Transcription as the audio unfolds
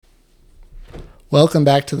Welcome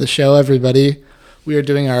back to the show, everybody. We are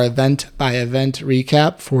doing our event-by-event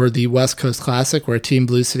recap for the West Coast Classic, where Team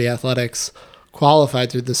Blue City Athletics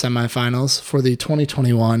qualified through the semifinals for the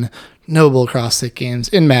 2021 Noble CrossFit Games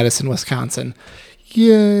in Madison, Wisconsin.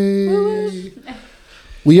 Yay!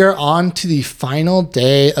 We are on to the final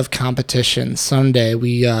day of competition, Sunday.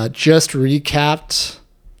 We just recapped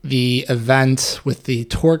the event with the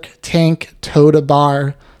torque tank, toe to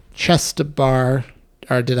bar, chest to bar,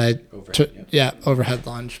 or did I? Overhead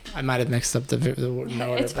lunge. I might have mixed up the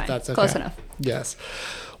order, it's but fine. that's okay. Close enough. Yes.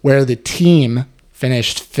 Where the team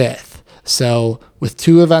finished fifth. So with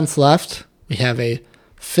two events left, we have a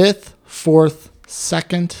fifth, fourth,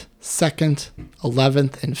 second,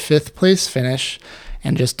 11th, and fifth place finish.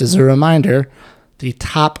 And just as a reminder, the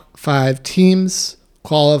top 5 teams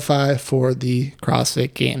qualify for the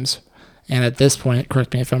CrossFit Games. And at this point,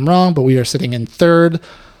 correct me if I'm wrong, but we are sitting in third,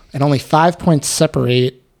 and only 5 points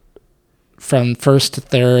separate from first to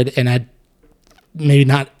third, and maybe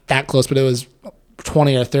not that close, but it was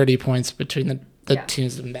 20 or 30 points between the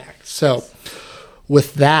teams in back. So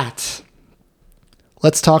with that,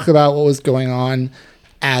 let's talk about what was going on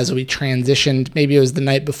as we transitioned. Maybe it was the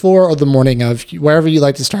night before or the morning of, wherever you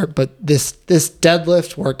like to start, but this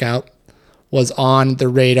deadlift workout was on the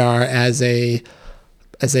radar as a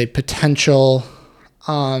potential,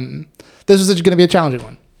 this was going to be a challenging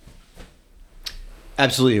one.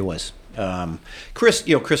 Absolutely it was.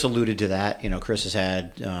 Chris alluded to that. Chris has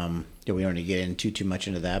had, we don't need to get into too much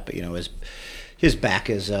into that, but his back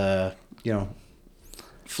is,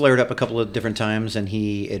 flared up a couple of different times, and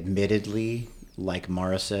he admittedly, like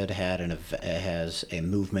Mara said, has a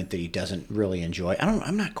movement that he doesn't really enjoy.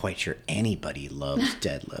 I'm not quite sure anybody loves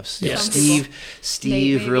deadlifts. Yeah.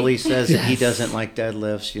 Steve really says that he doesn't like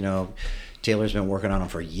deadlifts. Taylor's been working on them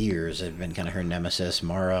for years. It's been kind of her nemesis.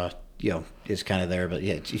 Mara, is kind of there, but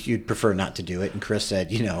you'd prefer not to do it. And Chris said,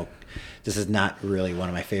 this is not really one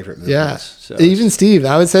of my favorite movements. Yeah. So even Steve,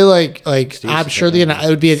 I would say like I'm sure it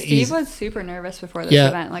would be an Steve easy. was super nervous before this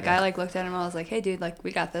event. I looked at him and I was like, hey dude,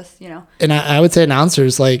 we got this, And I would say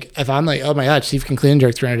announcers, if I'm like, oh my God, Steve can clean and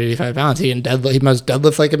jerk 385 pounds, he must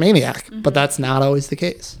deadlift like a maniac. Mm-hmm. But that's not always the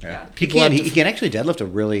case. Yeah. He can actually deadlift a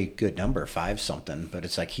really good number, 5 something, but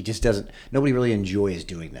it's like he just doesn't, nobody really enjoys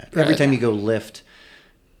doing that. Right. Every time you go lift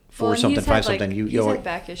 4 something, 5 something, he's had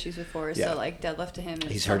back issues before, so deadlift to him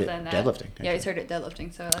is he's heard it deadlifting. Yeah, he's heard it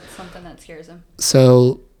deadlifting, so that's something that scares him.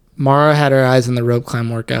 So Mara had her eyes on the rope climb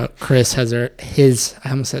workout. Chris has his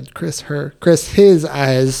eyes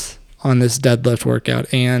on this deadlift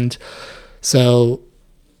workout. And so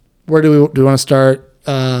where do we want to start?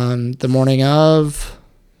 The morning of?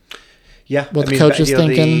 Yeah. What the coach is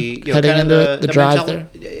thinking heading into the drive there?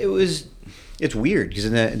 It's weird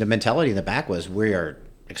because the mentality in the back was we are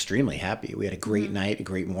extremely happy. We had a great night, a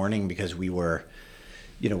great morning, because we were,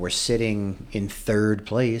 we're sitting in third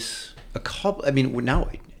place. Now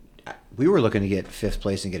we were looking to get fifth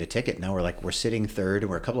place and get a ticket. Now we're sitting third and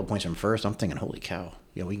we're a couple of points from first. I'm thinking, holy cow,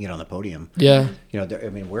 we can get on the podium. Yeah.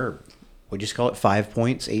 We just call it 5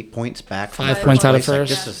 points, 8 points back. 5 points out of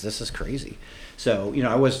first. This is crazy. So,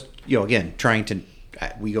 I was, again, trying to,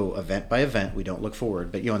 we go event by event. We don't look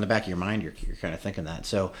forward, but in the back of your mind, you're kind of thinking that.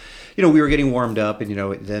 So, we were getting warmed up, and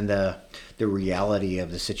then the reality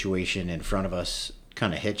of the situation in front of us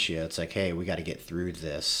kind of hits you. It's like, hey, we got to get through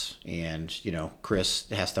this, and Chris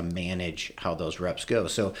has to manage how those reps go.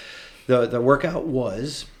 So, the workout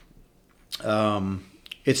was,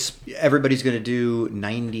 everybody's going to do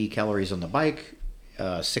 90 calories on the bike.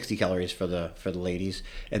 60 calories for the ladies,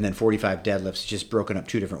 and then 45 deadlifts, just broken up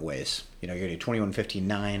 2 different ways. You're going to do 21, 15,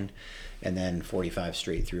 9, and then 45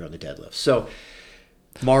 straight through on the deadlift. So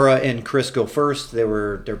Mara and Chris go first.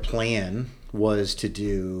 Their plan was to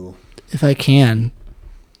do... If I can.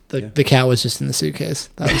 The cat was just in the suitcase.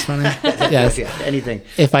 That was funny. Yes. Yeah, anything.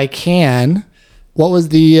 If I can, what was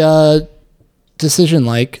the decision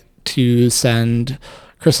like to send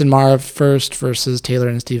Chris and Mara first versus Taylor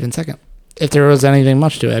and Steven second? If there was anything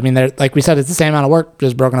much to it. Like we said, it's the same amount of work,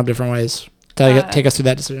 just broken up different ways. Take us through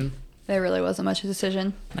that decision. There really wasn't much of a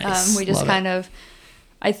decision. Nice. We just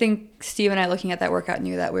I think Steve and I, looking at that workout,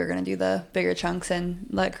 knew that we were going to do the bigger chunks and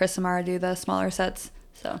let Chris and Mara do the smaller sets.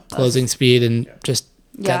 So closing speed and just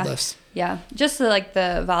deadlifts. Yeah, just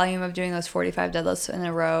the volume of doing those 45 deadlifts in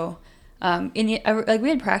a row. We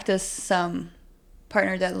had practiced some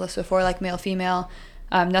partner deadlifts before, like male, female.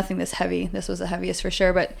 Nothing this heavy. This was the heaviest for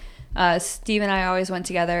sure, but Steve and I always went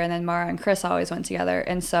together, and then Mara and Chris always went together.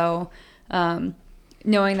 And so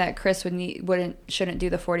knowing that Chris shouldn't do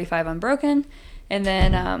the 45 unbroken, and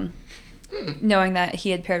then knowing that he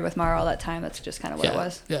had paired with Mara all that time, that's just kind of what it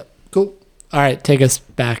was. Yeah, cool. All right, take us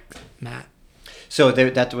back, Matt. So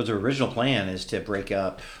that was the original plan, is to break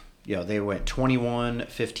up. They went 21,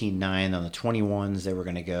 15, 9. On the 21s, they were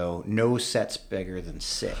going to go no sets bigger than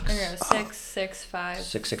 6. They're going to go 6, 6, 5,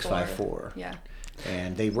 6, 6, 5, 4. Yeah.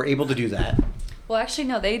 And they were able to do that. Well, actually,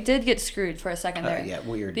 no, they did get screwed for a second there. Yeah,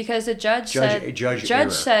 weird. Because the judge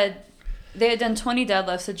said they had done 20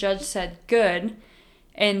 deadlifts. The judge said good.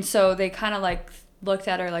 And so they kind of like looked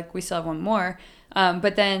at her like, we still have one more.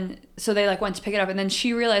 But then, so they like went to pick it up, and then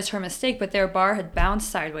she realized her mistake, but their bar had bounced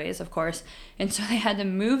sideways, of course. And so they had to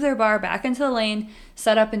move their bar back into the lane,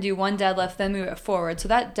 set up and do one deadlift, then move it forward. So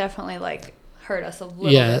that definitely like hurt us a little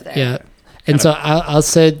bit there. Yeah. And so I'll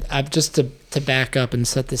say, just to back up and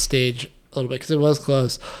set the stage a little bit, because it was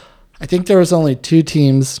close. I think there was only 2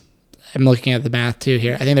 teams. I'm looking at the math too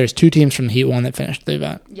here. I think there's 2 teams from Heat 1 that finished the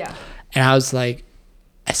event. Yeah. And I was like,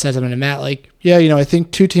 I said something to Matt, like, yeah, I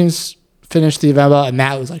think 2 teams finished the event well, and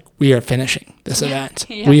Matt was like, we are finishing this event.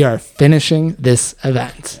 Yeah. We are finishing this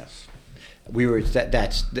event. Yes. We were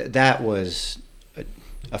that was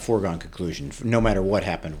a foregone conclusion. No matter what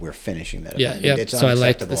happened, we're finishing that event. Yeah. It's so I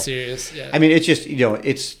liked the unacceptable. series. Yeah. I mean, it's just,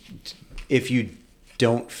 it's, if you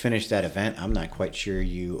don't finish that event, I'm not quite sure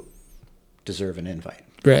you deserve an invite.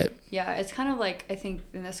 Right. Yeah, it's kind of like, I think,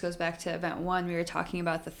 and this goes back to event 1, we were talking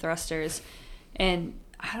about the thrusters, and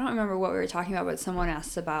I don't remember what we were talking about, but someone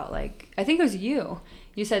asked about, like, I think it was you.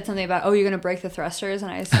 You said something about, oh, you're going to break the thrusters,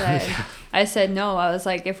 and I said, no. I was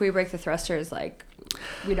like, if we break the thrusters, like,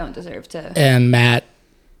 we don't deserve to. And Matt,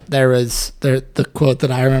 there was the quote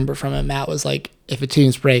that I remember from it. Matt was like, if a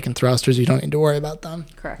team's breaking thrusters, you don't need to worry about them.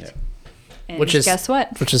 Correct. Yeah. And Which is, guess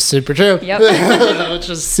what? Which is super true. Yep. Which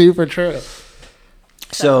is super true.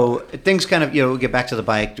 So things kind of, get back to the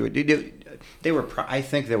bike. They were, I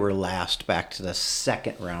think they were last back to the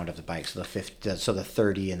second round of the bike, so the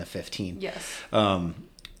 30 and the 15. Yes. And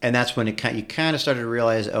that's when you kind of started to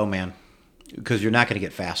realize, oh man, because you're not going to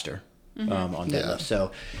get faster on deadlift. Yeah.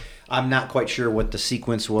 So I'm not quite sure what the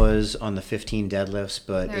sequence was on the 15 deadlifts,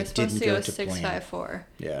 but They were it supposed didn't to go go to 6, plan. 5, 4.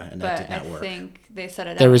 Yeah, and But that did not work. I think they set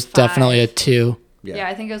it There at was 5. definitely a 2. Yeah,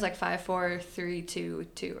 I think it was like 5, 4, 3, 2,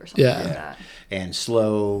 2 or something Yeah. like that. And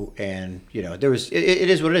slow, and there was it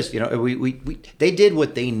is what it is. We they did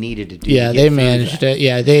what they needed to do. Yeah, to get they through managed that. it.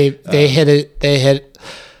 Yeah, they hit it. They hit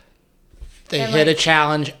a like-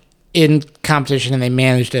 challenge in competition, and they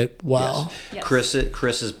managed it well. Yes.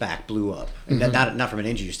 Chris's back blew up, and not from an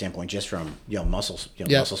injury standpoint, just from muscles,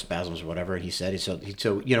 muscle spasms or whatever. And he said so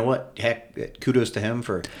you know what? Heck, kudos to him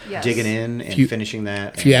for Yes. digging in and finishing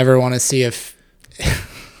that. If you ever want to see if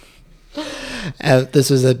this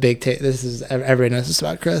was a big this is everybody knows this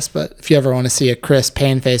about Chris, but if you ever want to see a Chris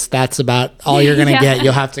pain face, that's about all you're gonna Yeah. get.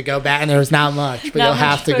 You'll have to go back, and there was not much, but Not you'll much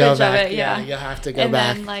have to go footage of back. it, yeah. You'll have to go And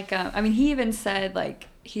back. then, like, I mean, he even said, like,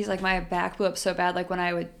 he's like, my back blew up so bad, like, when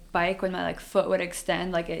I would bike, when my, like, foot would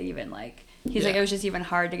extend, like, it even, like, he's like, Yeah. it was just even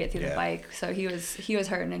hard to get through the Yeah. bike. So he was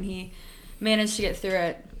hurting, and he managed to get through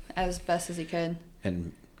it as best as he could.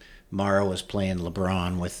 and Mara was playing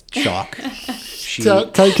LeBron with chalk.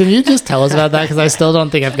 Can you just tell us about that? Because I still don't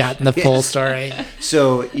think I've gotten the full story.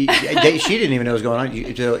 So she didn't even know what was going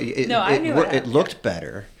on. No, I knew what it happened. looked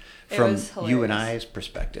better It from was you and hilarious. I's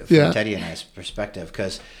perspective, Yeah. from Teddy and I's perspective,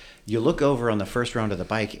 because you look over on the first round of the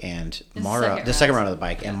bike, and The the second second round. round of the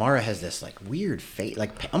bike, and Mara has this like weird face,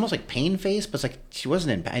 like almost like pain face, but it's like she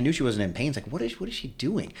wasn't in. I knew she wasn't in pain. It's like what is she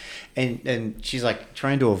doing? And she's like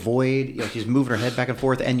trying to avoid. She's moving her head back and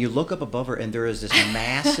forth, and you look up above her, and there is this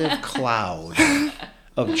massive cloud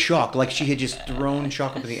of chalk, like she had just thrown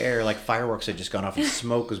chalk up in the air, like fireworks had just gone off and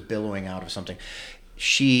smoke was billowing out of something.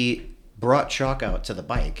 She brought chalk out to the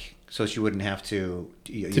bike so she wouldn't have to.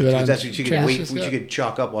 Do it on That's what she could wait. tranches, yeah. She could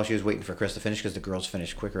chalk up while she was waiting for Chris to finish, because the girls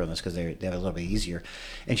finish quicker on this because they have a little bit easier,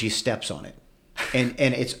 and she steps on it. And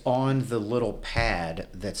it's on the little pad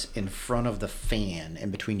that's in front of the fan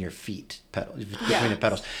and between your feet, between the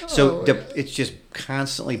pedals. So it's just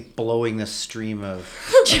constantly blowing this stream of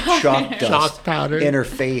chalk dust Chalk powder. in her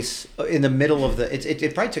face in the middle of the.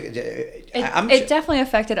 It probably took. It definitely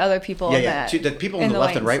affected other people. Yeah. The people on in the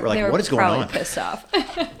left and right were like, they "What is going probably on?" Pissed off.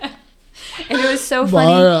 And it was so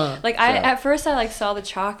funny. Mara. Like at first I like saw the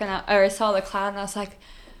chalk I saw the cloud, and I was like,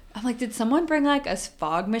 did someone bring like a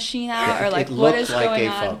fog machine out, Yeah, or like it what looked is like going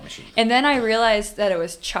a on? fog machine. And then I realized that it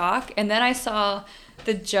was chalk, and then I saw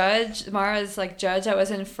the judge, Mara's like judge that was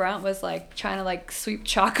in front, was like trying to like sweep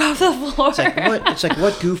chalk off the floor. It's like what? It's like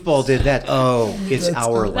what goofball did that? Oh, it's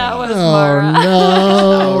our lane. That was Oh Mara.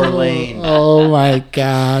 no! Our lane. lane. Oh my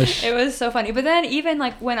gosh. It was so funny. But then even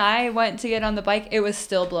like when I went to get on the bike, it was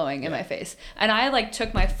still blowing in my face. And I like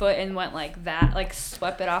took my foot and went like that, like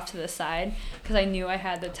swept it off to the side because I knew I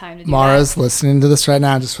had the time to do Mara's that. listening to this right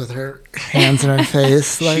now, just with her hands in her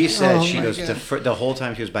face. Like, She said oh she my goes God. the whole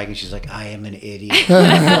time she was biking. She's like, I am an idiot.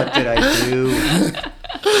 What did I do?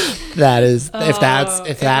 That is, if Oh, that's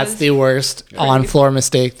it that's was the worst on floor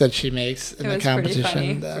mistake that she makes in It the was pretty competition.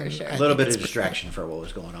 funny, then for sure. I A little think bit of it's distraction for what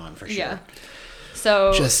was going on, for sure. Yeah.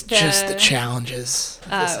 So just the challenges.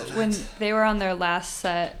 Of this when event. they were on their last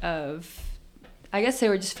set of, I guess they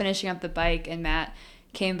were just finishing up the bike, and Matt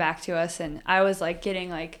came back to us, and I was like getting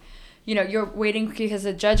like, you know, you're waiting because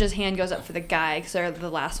the judge's hand goes up for the guy because they're the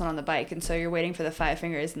last one on the bike, and so you're waiting for the 5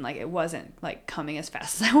 fingers, and like it wasn't like coming as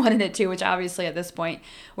fast as I wanted it to, which obviously at this point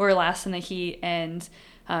we're last in the heat, and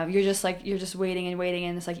you're just waiting and waiting,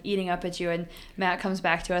 and it's like eating up at you. And Matt comes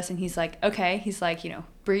back to us, and he's like, okay, he's like, you know,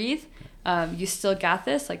 breathe, you still got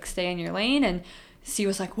this, like stay in your lane. And Steve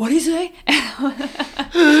was like, what do you say?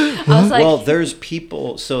 I was like, Well, there's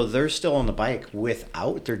people, so they're still on the bike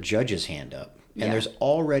without their judge's hand up. And Yeah. there's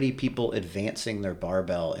already people advancing their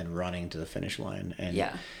barbell and running to the finish line. And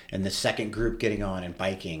Yeah. and the second group getting on and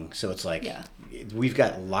biking. So it's like, Yeah. we've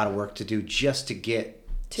got a lot of work to do just to get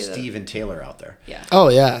To the- Steve and Taylor out there. yeah. Oh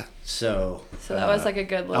yeah. So So that was like a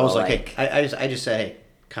good little I was like, like, hey, I just say, hey,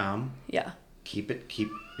 calm, yeah. keep, you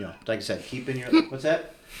know, like I said, keep in your, what's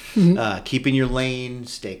that? Keep in your lane,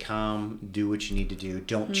 stay calm, do what you need to do.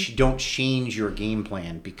 Don't change your game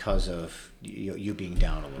plan because of you being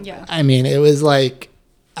down a little Yeah. bit. I mean, it was like,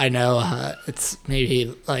 I know it's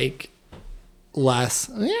maybe like less.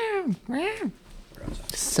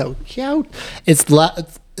 So cute. It's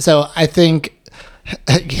so I think,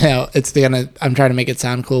 you know, it's I'm trying to make it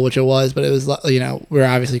sound cool, which it was, but it was, you know, we're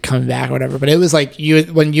obviously coming back or whatever, but it was like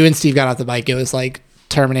when you and Steve got off the bike, it was like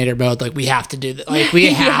Terminator mode. Like, we have to do this. Like, we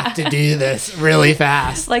have to do this really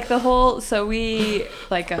fast. Like the whole, so we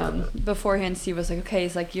like beforehand Steve was like, okay,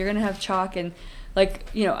 he's like, you're gonna have chalk, and like,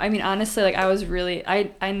 you know, I mean, honestly, like I was really,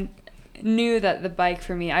 I knew that the bike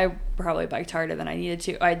for me, I probably biked harder than I needed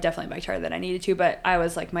to. I definitely biked harder than I needed to, but I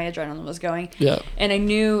was like, my adrenaline was going. Yeah. And I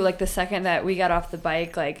knew like the second that we got off the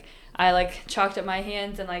bike, like I like chalked up my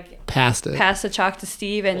hands and like Passed it. passed the chalk to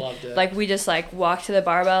Steve, and Loved it. like we just like walked to the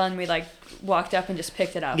barbell and we like walked up and just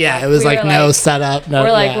picked it up. Yeah, it was we like were, no setup. No,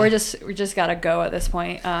 we're like, yeah. we just gotta go at this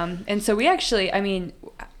point. And so we actually, I mean,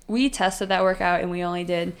 we tested that workout and we only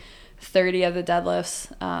did 30 of the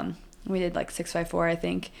deadlifts. We did like 6x4, I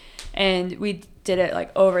think, and we did it like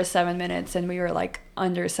over 7 minutes, and we were like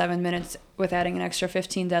under 7 minutes with adding an extra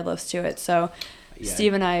 15 deadlifts to it. So Yeah.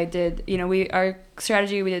 Steve and I did, you know, our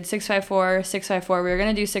strategy, we did 6x4, 6x4. We were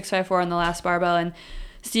gonna do 6x4 on the last barbell, and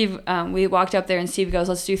Steve, we walked up there and Steve goes,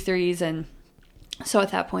 let's do threes. And so at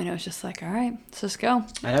that point I was just like, all right, let's just go.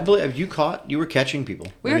 And I believe you were catching people.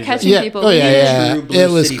 We were I mean, catching Yeah. people. Oh yeah, We- yeah. True Blue It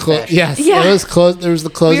was City close. fashion. Yes, Yeah. it was close. There was the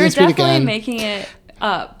We closing were speed definitely again. making it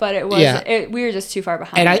up, but it was, Yeah. we were just too far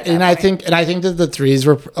behind. And at that I point. think that the threes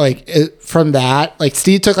were like from that, like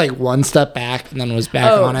Steve took like one step back and then was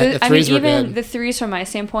back on it. The I mean, threes were even good. the threes from my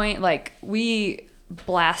standpoint, like we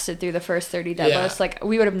blasted through the first 30 deadlifts. Yeah. Like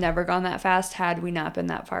we would have never gone that fast had we not been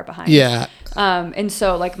that far behind. Yeah. And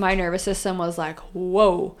so like my nervous system was like,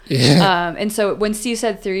 whoa. Yeah. And so when Steve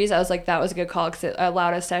said threes, I was like, that was a good call because it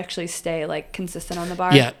allowed us to actually stay like consistent on the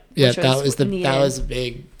bar. Yeah. Yeah. which That was needed. that was a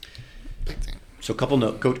big thing. So a couple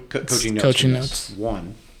coaching notes. Coaching from this. notes.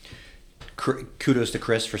 One, kudos to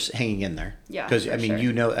Chris for hanging in there. Yeah, Because for I mean,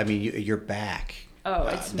 sure. your back. Oh,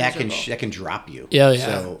 it's that can miserable. that can drop you. Yeah, yeah.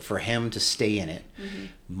 So for him to stay in it, Mm-hmm.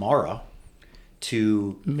 Mara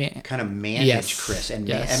to kind of manage Yes. Chris, and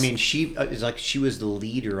Yes. I mean, she is like she was the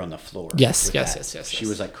leader on the floor. Yes, with yes, that. yes, yes, She yes.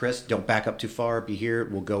 was like, Chris, don't back up too far. Be here.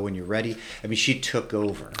 We'll go when you're ready. I mean, she took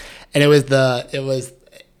over. And it was,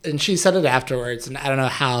 and she said it afterwards, and I don't know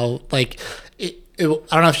how, like, I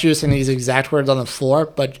don't know if she was saying these exact words on the floor,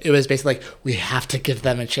 but it was basically like, we have to give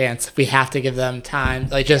them a chance. We have to give them time.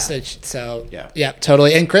 Like, so, Yeah.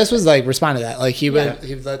 totally. And Chris was like, responding to that. Like, he Yeah.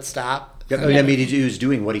 would let stop. Yep. I mean, he was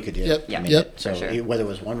doing what he could do. Yep. I mean, Yep. So For sure. whether it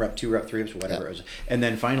was 1 rep, 2 rep, 3 reps, whatever it was, and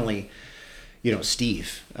then finally, you know,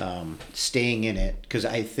 Steve staying in it, because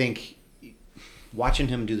I think watching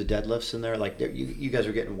him do the deadlifts in there, like you guys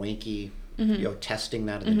are getting wanky. Mm-hmm. You know, testing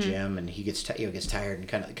that in the gym, and he gets gets tired, and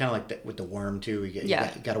kind of like that with the worm too. He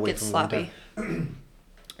got away gets from sloppy. the winter.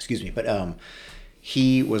 Excuse me, but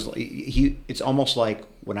he was he. It's almost like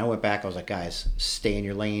when I went back, I was like, guys, stay in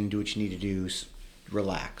your lane, do what you need to do,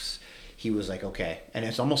 relax. he was like, okay. And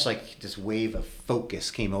it's almost like this wave of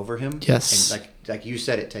focus came over him. Yes. And like you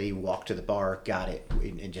said it, Ted, he walked to the bar, got it,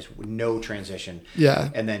 and just no transition.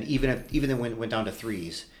 Yeah. And then even when it went down to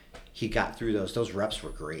threes, he got through those. Those reps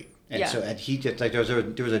were great. And so he just like there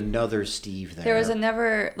was another Steve there. There was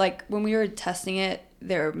never like when we were testing it,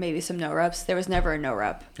 there were maybe some no reps. There was never a no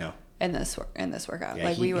rep. No. In this workout, Yeah,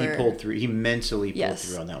 like he pulled through. He mentally pulled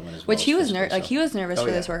through on that one as well. Which he was he was nervous for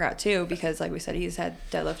yeah. this workout too, because like we said, he's had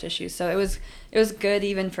deadlift issues. So it was good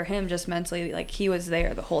even for him, just mentally. Like he was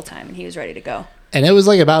there the whole time and he was ready to go. And it was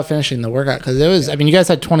like about finishing the workout because it was. I mean, you guys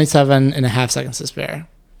had 27 and a half seconds to spare.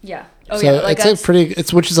 Yeah. Oh so yeah. Like it's a pretty.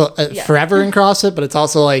 It's which is forever in CrossFit, but it's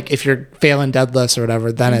also like if you're failing deadlifts or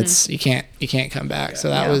whatever, then it's you can't come back. Yeah. So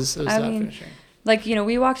that was about finishing. Like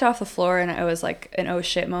we walked off the floor and it was like an oh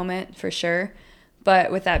shit moment for sure.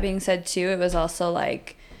 But with that being said, too, it was also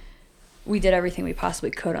like we did everything we possibly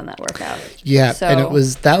could on that workout. Yeah, so, and that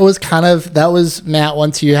was Matt.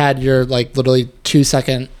 Once you had your like literally 2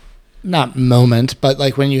 second, not moment, but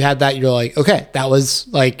like when you had that, you're like, okay, that was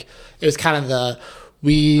like it was kind of the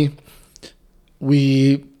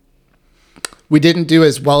we didn't do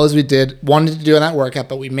as well as we wanted to do in that workout,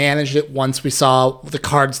 but we managed it once we saw the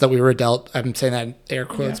cards that we were dealt. I'm saying that in air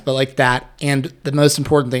quotes, but like that. And the most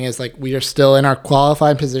important thing is like we are still in our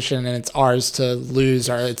qualified position, and it's ours to lose.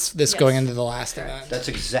 Going into the last event. That's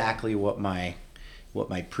exactly what my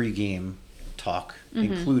pregame talk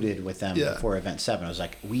included with them before event 7. I was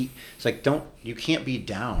like, you can't be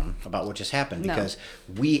down about what just happened because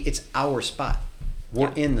it's our spot.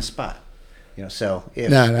 We're in the spot. So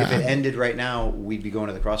if it ended right now, we'd be going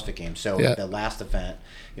to the CrossFit Games. So the last event,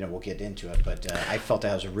 we'll get into it, but I felt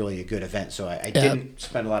that was a really good event. So I didn't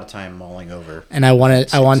spend a lot of time mulling over. And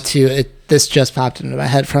this just popped into my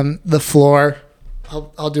head from the floor.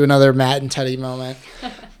 I'll do another Matt and Teddy moment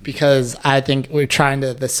because I think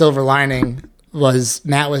the silver lining was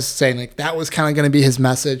Matt was saying like that was kind of going to be his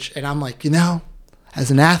message. And I'm like, as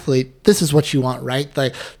an athlete, this is what you want, right?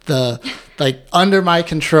 Like under my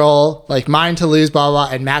control, like mine to lose, blah, blah,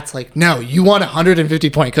 blah. And Matt's like, no, you want a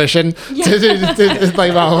 150-point cushion to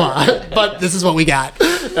like blah, blah, blah. But this is what we got.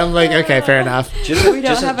 And I'm like, okay, fair enough. We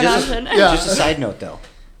don't have an option. Just a side note, though.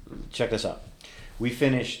 Check this out. We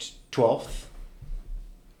finished 12th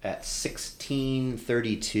at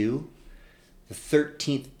 16:32. The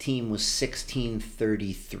 13th team was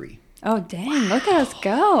 16:33. Oh, dang. Look at us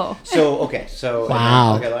go. So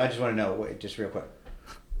wow. I just want to know, just real quick.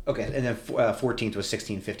 Okay, and then 14th was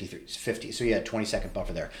 16:50. So you had a 20-second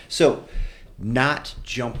buffer there. So not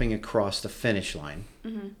jumping across the finish line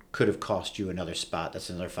could have cost you another spot. That's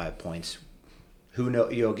another 5 points. Who know?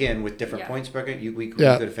 Again, with different points bracket, we could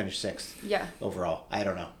have finished 6th overall. I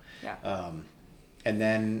don't know. Yeah. And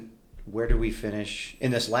then where did we finish? In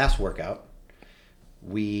this last workout,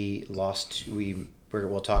 we lost...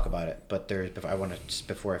 We'll talk about it, but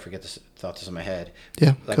before I forget this, this in my head.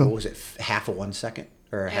 Yeah. Like, cool. What was it? Half of 1 second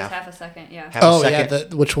or half a second? Yeah.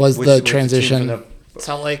 Which was the transition.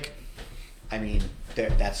 Salt Lake. I mean,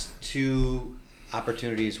 that's 2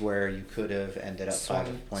 opportunities where you could have ended up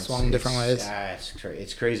 5 points. Swung different ways.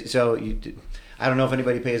 It's crazy. So I don't know if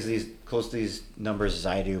anybody pays close to these numbers as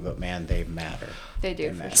I do, but man, they matter. They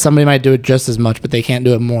do. Somebody might do it just as much, but they can't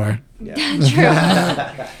do it more. Yeah. True.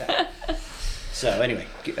 So anyway,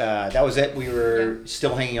 that was it. We were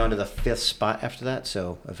still hanging on to the 5th spot after that.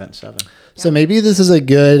 So event 7. So maybe this is a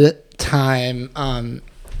good time.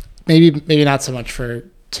 Maybe not so much for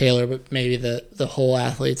Taylor, but maybe the whole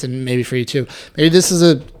athletes, and maybe for you too. Maybe this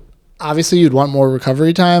is obviously you'd want more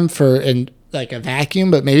recovery time in like a vacuum,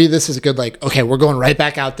 but maybe this is a good okay, we're going right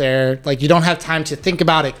back out there. Like you don't have time to think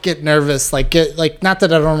about it, get nervous, not that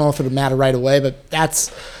I don't know if it'll matter right away, but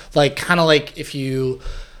that's like kind of like if you.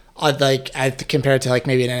 I compare it to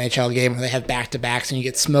maybe an NHL game where they have back-to-backs and you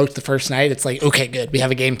get smoked the first night. It's like, okay, good. We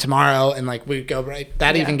have a game tomorrow and we go right.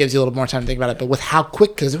 That even gives you a little more time to think about it. But with how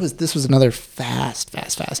quick, because this was another fast.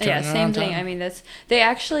 Yeah, same thing. I mean, they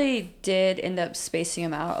actually did end up spacing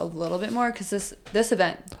them out a little bit more because this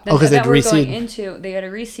event, because we're going into, they had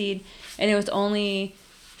a reseed and it was only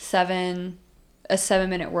a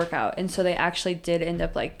 7-minute workout, and so they actually did end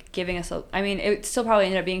up giving us it still probably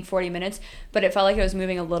ended up being 40 minutes, but it felt like it was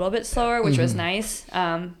moving a little bit slower, which was nice,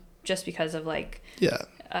 just because of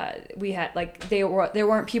we had there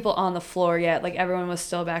weren't people on the floor yet, everyone was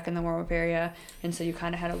still back in the warm-up area, and so you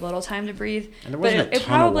kind of had a little time to breathe. And there wasn't a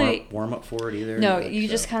ton of warm-up for it either. No, you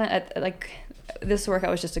just kind of this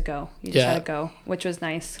workout was just a go. You just had to go, which was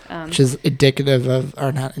nice. Which is indicative of,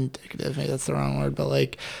 or not indicative, maybe that's the wrong word,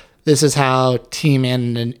 but this is how team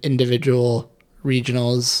and individual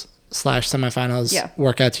regionals / semifinals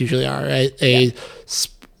workouts usually are, right?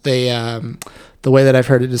 the way that I've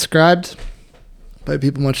heard it described by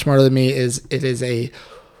people much smarter than me is they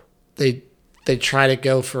try to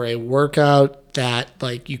go for a workout that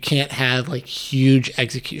like you can't have like huge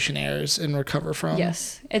execution errors and recover from.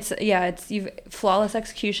 Yes. It's you've flawless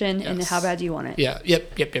execution and how bad do you want it? Yeah.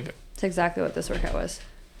 Yep. It's exactly what this workout was.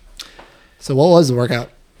 So what was the workout?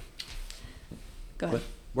 Go ahead.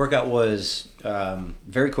 Workout was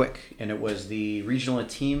very quick, and it was the regional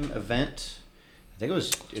team event. I think it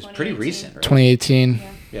was pretty recent, right? 2018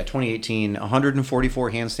 Yeah, 2018.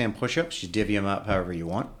 144 handstand push-ups. You divvy them up however you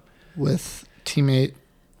want. with teammate.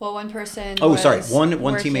 Well, one person. Oh, sorry. One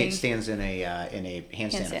working- teammate stands in a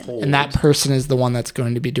handstand hold. And that person is the one that's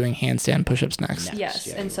going to be doing handstand push-ups next. Yes,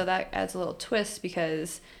 Yeah, and you so that adds a little twist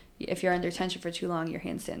because if you're under tension for too long, your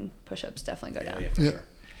handstand push-ups definitely go down. Yeah, for sure.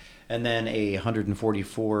 And then a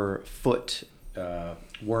 144-foot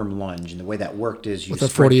worm lunge, and the way that worked is you With a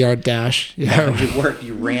 40-yard dash. Yeah.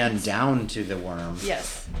 You ran down to the worm.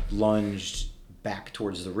 Yes. Lunged back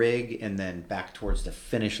towards the rig, and then back towards the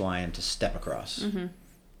finish line to step across. Mm-hmm.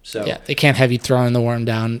 So Yeah, they can't have you throwing the worm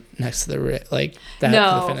down next to the like that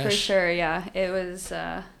No, for the for finish. sure. Yeah, it was.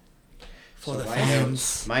 For so the my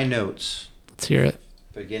fans. notes Let's hear it.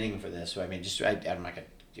 beginning for this. So I mean, I'm not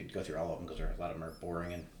gonna go through all of them because a lot of them are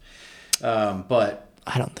boring, and but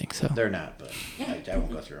I don't think so. they're not. But I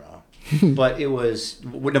won't go through them all. But it was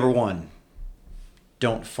number one.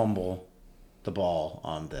 Don't fumble the ball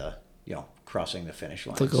on the crossing the finish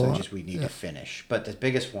line. Took a So lot. just we need to finish. But the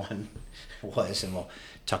biggest one was, and we'll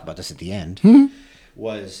talk about this at the end,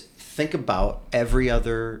 was think about every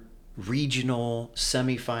other regional,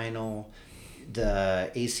 semifinal,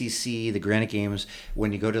 the ACC, the Granite Games,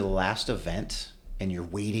 when you go to the last event and you're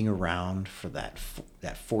waiting around for that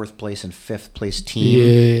fourth place and fifth place team,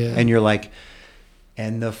 Yeah. and you're like,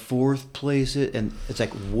 and the fourth place, and it's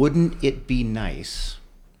like, wouldn't it be nice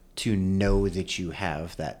to know that you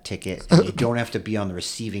have that ticket and you don't have to be on the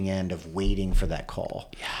receiving end of waiting for that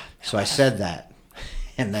call? Yeah. So I said that,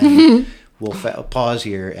 and then we'll pause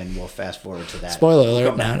here and we'll fast forward to that. Spoiler alert,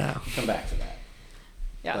 Come back, no. Come back to that.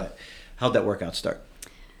 Yeah. But how'd that workout start?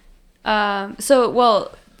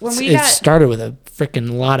 When we It got started with a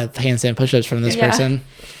freaking lot of handstand push-ups from this person.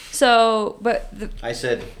 I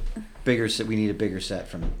said bigger set. We need a bigger set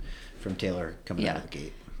from Taylor coming out of the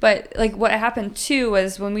gate. But like what happened too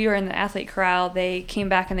was when we were in the athlete corral, they came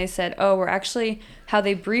back and they said, "Oh, we're actually how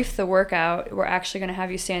they briefed the workout. We're actually going to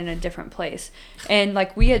have you stand in a different place." And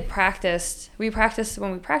like we practiced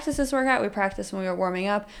when we practiced this workout. We practiced when we were warming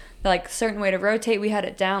up. Like certain way to rotate. We had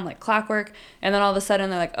it down like clockwork. And then all of a sudden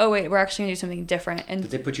they're like, "Oh wait, we're actually going to do something different." And Did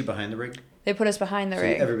they put you behind the rig? they put us behind the So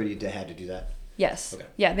rig. everybody had to do that. Yes. Okay.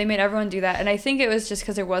 Yeah, they made everyone do that. And I think it was just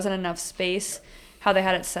because there wasn't enough space how they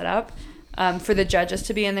had it set up for the judges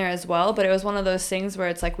to be in there as well. But it was one of those things where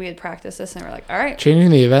it's like we had practiced this and we're like, all right. Changing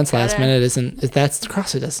the events last Gotta- minute that's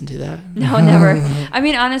CrossFit doesn't do that. No, never. I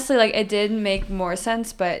mean, honestly, like it did make more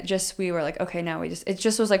sense, but just we were like, okay, now it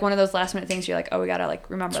just was like one of those last minute things you're like, oh, we got to like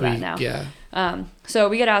remember that now. Yeah. So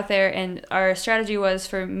we get out there and our strategy was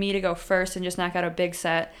for me to go first and just knock out a big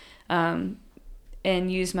set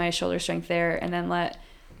and use my shoulder strength there and then let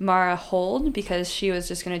Mara hold because she was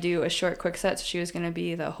just going to do a short quick set. So she was going to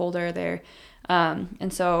be the holder there.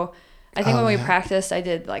 And so I think when we practiced, I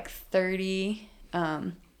did like 30.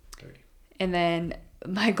 30. And then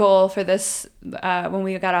my goal for this, when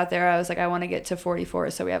we got out there, I was like, I want to get to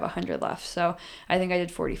 44. So we have 100 left. So I think I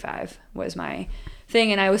did 45 was my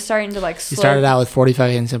thing. And I was starting to like You started out with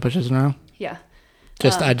 45 handstand push-ups in a row? Yeah.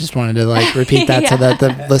 I just wanted to like repeat that so that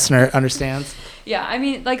the listener understands. Yeah, I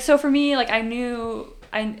mean, like, so for me, like,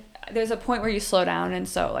 there's a point where you slow down, and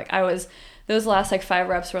so, like, those last, like, 5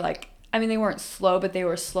 reps were, like, I mean, they weren't slow, but they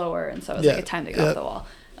were slower, and so it was, like, a time to get off the wall.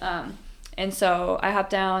 And so I hopped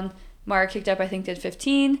down, Mara kicked up, I think, did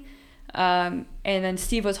 15, and then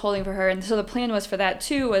Steve was holding for her, and so the plan was for that,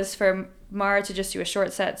 too, was for Mara to just do a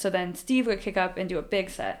short set, so then Steve would kick up and do a big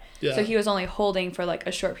set. Yeah. So he was only holding for, like,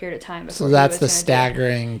 a short period of time. So that's the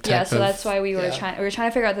staggering type Yeah, so of, that's why we were trying to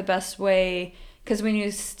figure out the best way, because we knew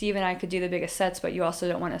Steve and I could do the biggest sets, but you also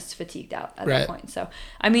don't want us fatigued out at that point. So,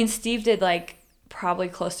 I mean, Steve did like probably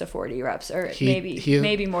close to 40 reps or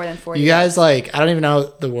maybe more than 40. You guys like, I don't even know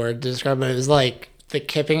the word to describe it. It was like the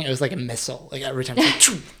kipping. It was like a missile. Like every time. Like,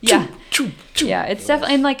 choo, yeah. choo, choo. Yeah. It's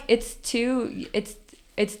definitely, and like, it's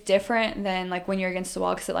different than like when you're against the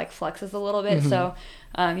wall because it like flexes a little bit. Mm-hmm. So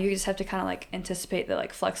you just have to kind of like anticipate the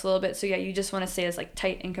like flex a little bit. So yeah, you just want to stay as like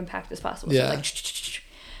tight and compact as possible. Yeah. So like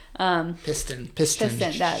piston.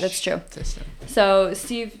 That's true. Piston. So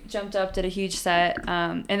Steve jumped up, did a huge set,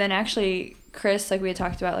 and then actually Chris, like we had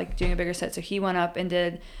talked about, like doing a bigger set. So he went up and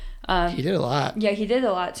did He did a lot. Yeah, he did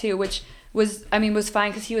a lot too, which was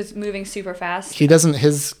fine because he was moving super fast.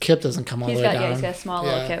 His kip doesn't come all the way down. Yeah, he's got a small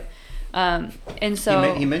little kip. And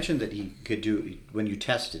so he mentioned that he could do, when you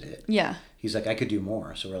tested it. Yeah. He's like, I could do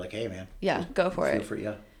more. So we're like, hey man. Yeah, go for it.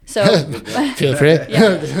 Yeah. So feel free.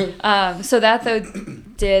 Yeah. So that though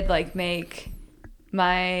did like make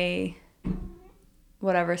my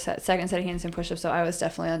second set of handstand push-ups. So I was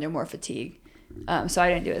definitely under more fatigue. So I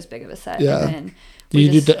didn't do as big of a set. Yeah. And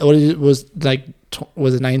then was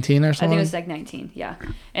it 19 or something? I think it was like 19. Yeah.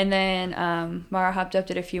 And then Mara hopped up,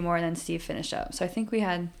 did a few more, and then Steve finished up. So I think we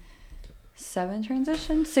had 6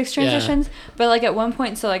 transitions. But like at one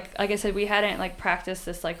point, so like I said, we hadn't like practiced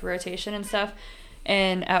this like rotation and stuff.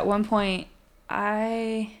 And at one point,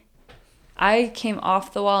 I came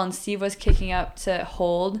off the wall and Steve was kicking up to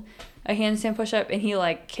hold a handstand push-up, and he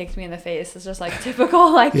like kicked me in the face. It's just like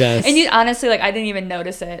typical, like. Yes. And you honestly, like, I didn't even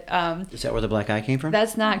notice it. Is that where the black eye came from?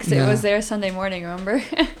 That's not, because it was there Sunday morning, remember?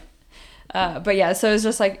 But yeah, so it was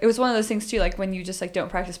just like, it was one of those things too, like when you just like don't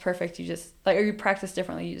practice perfect, you just like, or you practice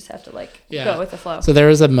differently, you just have to like go with the flow. So there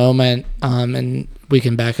was a moment, and we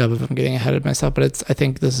can back up if I'm getting ahead of myself, but I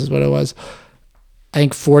think this is what it was. I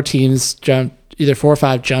think 4 teams jumped, either 4 or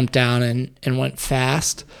 5 jumped down and went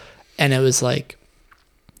fast, and it was like,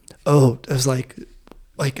 oh,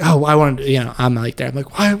 I wanted to, I'm like there. I'm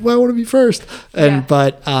like, why I want to be first? And,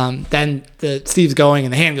 but, then Steve's going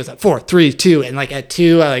and the hand goes up 4, 3, 2. And like at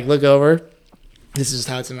 2, I like look over. This is just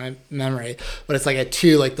how it's in my memory. But it's like at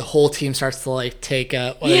 2, like the whole team starts to like take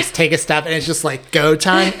a step, and it's just like go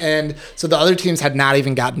time. And so the other teams had not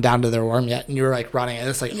even gotten down to their warm yet. And you were like running, and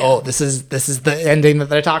it's like, oh, this is the ending that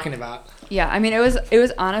they're talking about. Yeah. I mean, it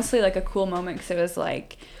was honestly like a cool moment, because it was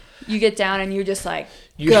like, you get down and you just like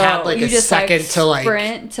you had like a second to like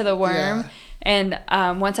sprint to the worm. And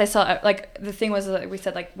once I saw, like, the thing was, like we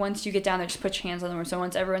said, like once you get down there, just put your hands on the worm. So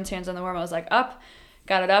once everyone's hands on the worm, I was like up,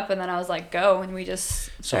 got it up, and then I was like go, and we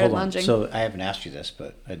just started lunging. So I haven't asked you this,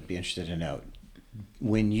 but I'd be interested to know,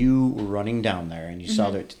 when you were running down there and you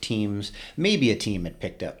saw that teams, maybe a team had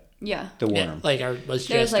picked up the worm. Like I was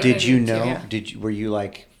just. Like did you know? Were you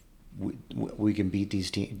like, we can beat these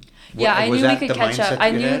teams? Yeah, I knew we could catch up.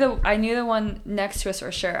 I knew the one next to us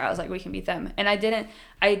for sure. I was like, we can beat them. And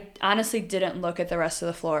I honestly didn't look at the rest of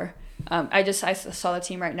the floor. I saw the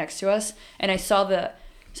team right next to us, and I saw the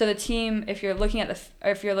team. If you're looking at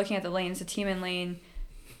the lanes, the team in lane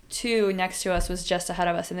 2 next to us was just ahead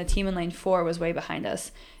of us, and the team in lane 4 was way behind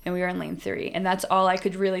us, and we were in lane 3, and that's all I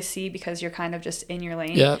could really see, because you're kind of just in your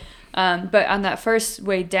lane. Yeah. But on that first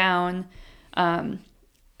way down,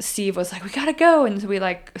 Steve was like, we gotta go, and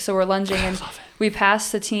so we're lunging, and we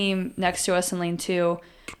passed the team next to us in lane 2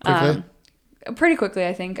 pretty quickly.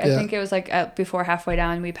 I think it was like before halfway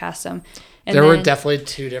down we passed them, and there were definitely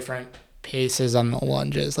 2 different paces on the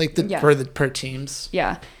lunges, like per teams.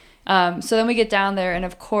 So then we get down there, and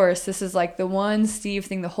of course this is like the one Steve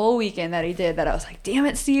thing the whole weekend that he did that I was like, damn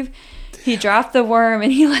it, Steve. He dropped the worm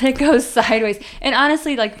and he let it go sideways, and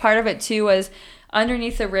honestly, like, part of it too was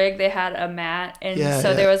underneath the rig they had a mat, and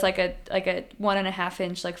there was like a 1.5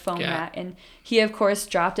 inch like foam mat, and he of course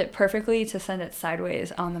dropped it perfectly to send it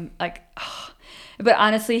sideways on the but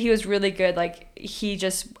honestly he was really good. Like we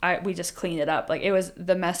just cleaned it up. Like it was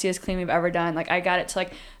the messiest clean we've ever done. Like I got it to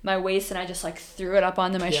like my waist, and I just like threw it up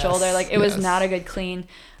onto my shoulder. Like it was not a good clean,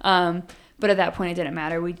 but at that point it didn't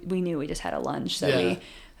matter. We knew we just had a lunge, so we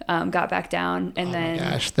got back down, and then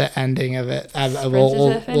the ending of it, sprint to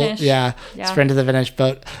the finish. Sprint to the finish,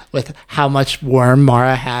 but with how much worm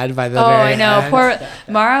Mara had by the very end. I know, poor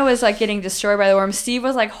Mara was like getting destroyed by the worm. Steve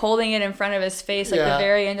was like holding it in front of his face, like the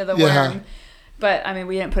very end of the worm, but I mean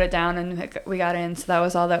we didn't put it down, and we got in, so that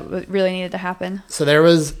was all that really needed to happen. So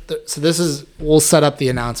we'll set up the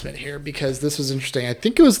announcement here, because this was interesting. I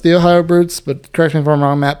think it was the Ohio Brutes, but correct me if I'm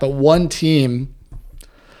wrong, Matt, but one team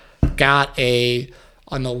got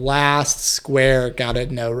on the last square got a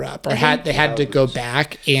no rep, or they had to go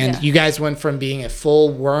back, and you guys went from being a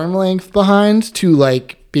full worm length behind to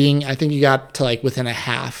like being, I think you got to like within a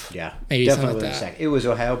half. Yeah, maybe definitely something like that. It was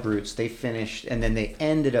Ohio Brutes. They finished, and then they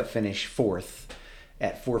ended up finished 4th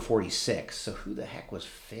at 4:46. So who the heck was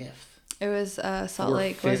 5th? It was Salt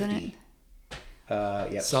Lake, wasn't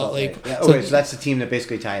it? Salt Lake. Yeah. Okay, so that's the team that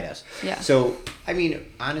basically tied us. Yeah. So I mean,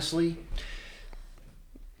 honestly.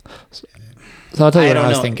 So I'll tell you what I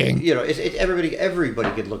was thinking. You know, everybody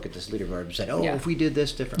could look at this leaderboard and say, "Oh, if we did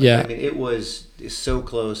this differently." Yeah. I mean, it's so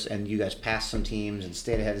close, and you guys passed some teams and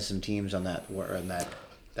stayed ahead of some teams on that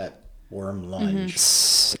worm lunge.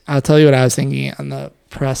 I'll tell you what I was thinking on the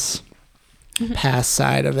press pass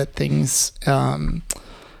side of it, things,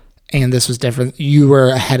 and this was different. You were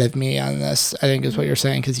ahead of me on this, I think is what you're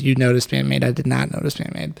saying, because you noticed Man-Made. I did not notice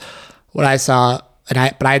Man-Made. What I saw, but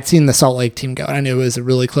I had seen the Salt Lake team go, and I knew it was a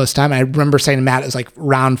really close time. I remember saying to Matt, it was like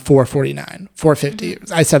round 449,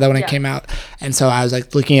 450. I said that when it came out. And so I was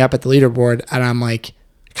like looking up at the leaderboard, and I'm like,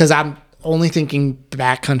 because I'm only thinking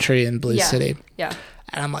backcountry and Blue City. Yeah.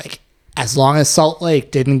 And I'm like, as long as Salt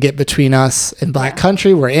Lake didn't get between us and Black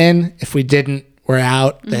Country, we're in. If we didn't, we're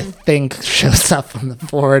out. The thing shows up on the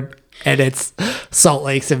board, and it's Salt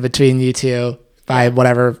Lake's in between you two by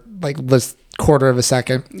whatever, like, was quarter of a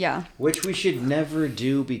second. Yeah. Which we should never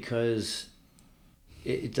do because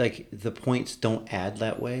it's like the points don't add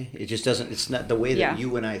that way. It just doesn't. It's not the way that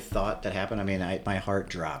you and I thought that happened. I mean, my heart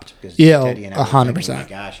dropped because Teddy and I were 100%. thinking, my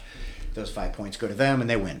gosh, those 5 points go to them and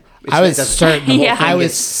they win. I was certain. Yeah. I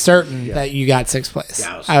was certain that you got sixth place.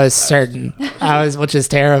 Yeah, I was certain. Which is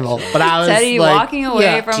terrible. But I was Teddy like, walking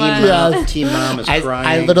away from us. Team mom is crying.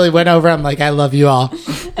 I literally went over. I'm like, I love you all.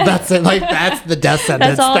 That's it. Like, that's the death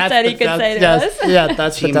sentence. That's all Teddy could say to us. Yeah,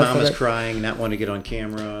 that's Team the death mom is sentence. crying, not wanting to get on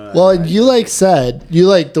camera. Well, and you said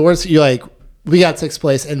the worst. You we got sixth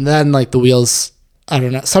place, and then the wheels. I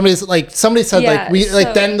don't know. Somebody said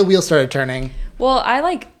Yeah, then the wheels started turning. Well,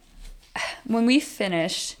 when we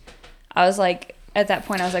finished, I was like, at that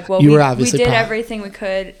point, I was like, well, You were we obviously did proud. everything we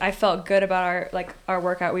could. I felt good about our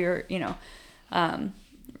workout. We were, it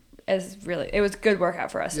was a good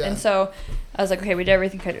workout for us. Yeah. And so I was like, okay, we did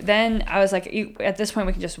everything we could. Then I was like, at this point,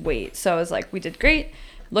 we can just wait. So I was like, we did great.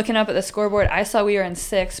 Looking up at the scoreboard, I saw we were in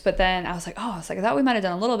sixth, but then I was like, I thought we might have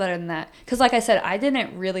done a little better than that. Because like I said, I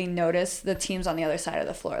didn't really notice the teams on the other side of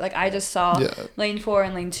the floor. Like I just saw lane 4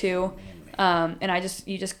 and lane 2. And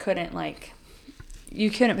you just couldn't you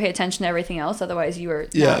couldn't pay attention to everything else. Otherwise you were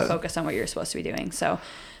not focused on what you were supposed to be doing. So,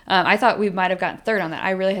 I thought we might've gotten third on that.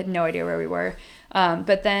 I really had no idea where we were.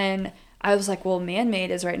 But then I was like, well,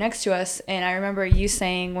 Man-Made is right next to us. And I remember you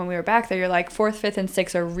saying when we were back there, you're like 4th, 5th, and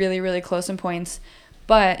 6th are really, really close in points,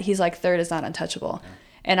 but he's like 3rd is not untouchable.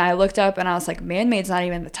 And I looked up and I was like, Man-Made's not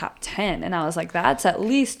even in the top 10. And I was like, that's at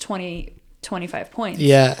least 20, 25 points.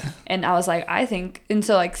 Yeah. And I was like, I think, and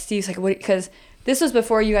so Steve's like, what? Because this was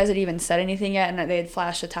before you guys had even said anything yet, and they had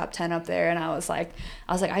flashed a top 10 up there, and I was like,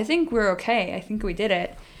 I think we're okay. I think we did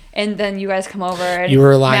it. And then you guys come over, and You were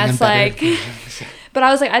relying Matt's on like, better. but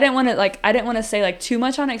I was like, I didn't want to say too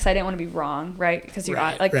much on it because I didn't want to be wrong, right? Because you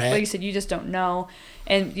Right. like you said, you just don't know.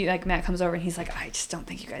 And Matt comes over and he's like, I just don't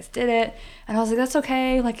think you guys did it. And I was like, that's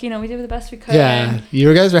okay. We did the best we could. Yeah,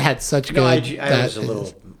 you guys had such No, good. I was a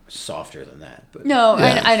little softer than that. But No,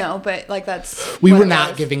 Yeah. I know, but that's. We what were it not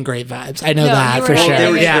was. giving great vibes. I know No, that you were for not sure.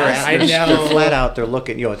 giving Yeah, I they're know. flat out. They're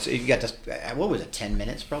looking. You got this. What was it? 10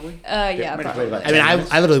 minutes probably. Yeah, Might have probably. played about I mean, 10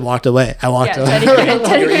 minutes. I literally walked away. I walked Yeah, away. Teddy you were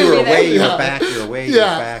couldn't be there. away. You were back. You were away. You were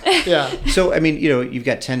Yeah. back. Yeah. So I mean, you've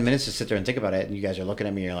got 10 minutes to sit there and think about it, and you guys are looking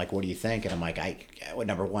at me. And you're like, "What do you think?" And I'm like,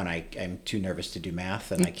 number one, I'm too nervous to do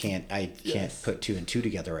math, and I can't put 2 and 2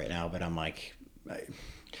 together right now. But I'm like,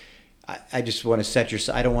 I just want to set your.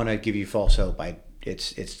 I don't want to give you false hope.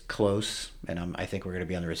 It's close, and I think we're going to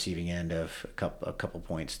be on the receiving end of a couple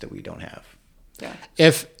points that we don't have. Yeah.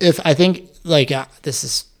 If I think this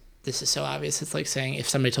is so obvious. It's like saying if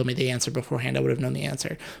somebody told me the answer beforehand, I would have known the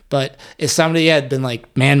answer. But if somebody had been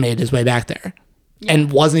like, Man-Made is way back there,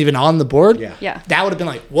 and wasn't even on the board, Yeah. that would have been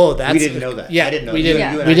like, whoa, that's We didn't know that. Yeah, I didn't know we that. didn't.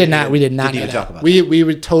 Yeah. You and We I did not. We did not didn't know even that. talk about We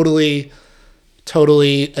would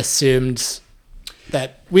totally assumed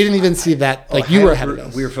that we didn't even see that. Like you Ohio were ahead of Brute-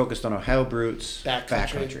 us. We were focused on Ohio Brutes,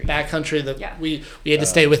 backcountry. Backcountry. Yeah. We had to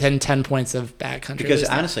stay within 10 points of backcountry. Because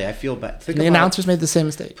honestly, I feel bad. Think the about- announcers made the same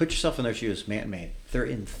mistake. Put yourself in their shoes, Man-Made. They're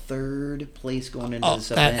in 3rd place going into this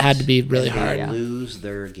that event. had to be really and hard. They lose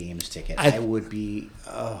their games ticket. I- I would be.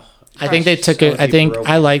 I think they took I it. would I be think broken.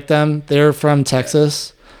 I like them. They're from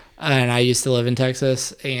Texas, and I used to live in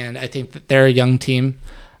Texas, and I think that they're a young team.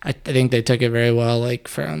 I think they took it very well. I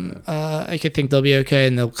could think they'll be okay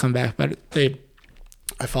and they'll come back. But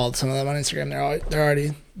I followed some of them on Instagram.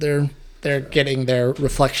 They're getting their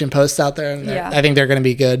reflection posts out there, and Yeah. I think they're going to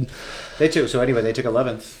be good. They took. So anyway, they took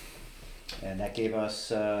 11th, and that gave us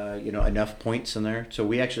enough points in there. So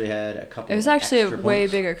we actually had a couple. It was actually a extra way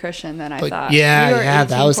points. bigger cushion than I But thought. yeah, We were yeah,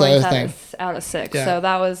 that 18 was the points other thing. out of 6. Yeah. So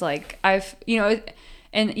that was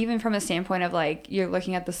and even from a standpoint of you're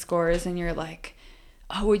looking at the scores and you're like,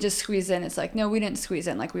 oh, we just squeezed in. It's like, no, we didn't squeeze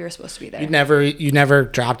in. We were supposed to be there. You never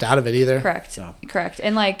dropped out of it either. Correct. No. Correct.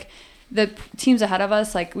 And the teams ahead of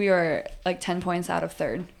us, we were 10 points out of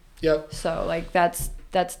 3rd. Yep. So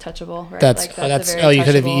that's touchable, right? That's a very you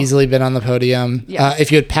could have touchable- easily been on the podium. Yeah.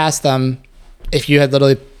 If you had passed them, if you had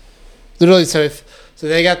literally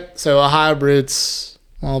Ohio Brutes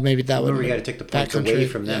Well, maybe that would. Remember, you got to take the points backcountry, away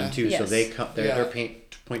from them yeah. too, so Yes. they come, their Yeah.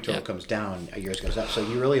 point total Yeah. comes down, yours goes up. So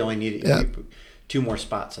you really only need Yeah. 2 more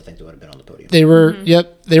spots. I think that would have been on the podium. They were.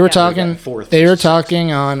 Yep. They were Yeah. talking. We got fourth They were versus sixth.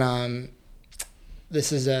 talking on.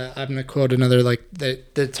 This is I'm gonna quote another like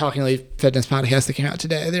the Talking Leaf Fitness podcast that came out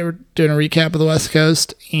today. They were doing a recap of the West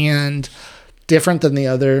Coast, and different than the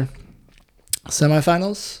other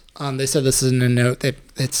semifinals. They said this is in a note that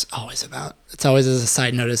it's always as a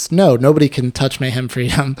side notice. No, nobody can touch Mayhem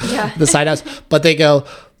Freedom. Yeah. The side notes, but they go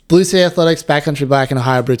Blue City Athletics, Backcountry Black, and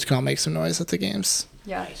Ohio Brutes can all make some noise at the games.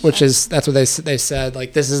 Yeah. That's what they said.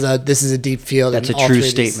 Like this is a deep field. That's and a all true three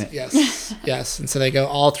of these- statement. Yes, yes. And so they go.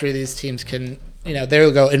 All three of these teams can.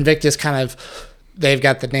 They'll go. Invictus kind of. They've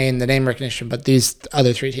got the name recognition, but these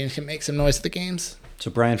other 3 teams can make some noise at the games.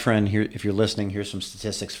 So Brian Friend, here, if you're listening, here's some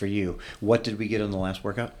statistics for you. What did we get on the last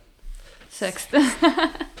workout?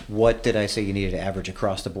 6th. What did I say you needed to average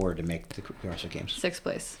across the board to make the CrossFit Games? 6th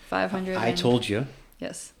place. 500. I told you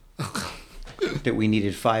Yes. that we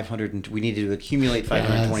needed 500. And we needed to accumulate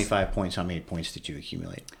 525 points. How many points did you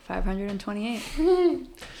accumulate? 528.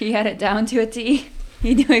 He had it down to a T.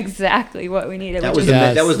 He knew exactly what we needed. That which was is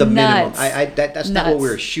Yes. that was the minimum. nuts. That's not what we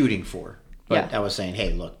Nuts. were shooting for. But Yeah. I was saying,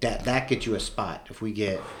 hey, look, that gets you a spot. If we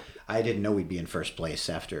get, I didn't know we'd be in first place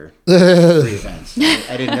after 3 events.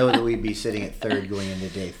 I didn't know that we'd be sitting at 3rd going into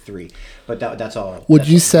day 3. But that's all. Would that's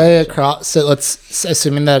you all- say across? So let's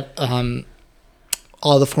assuming that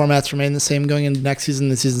all the formats remain the same going into next season,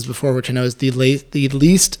 the seasons before, which I know is the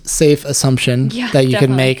least safe assumption Yeah, that you can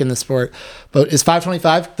definitely. make in the sport. But is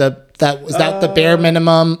 525 that the bare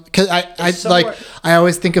minimum? Because somewhere- I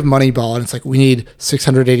always think of Moneyball, and it's like we need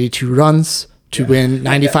 682 runs to win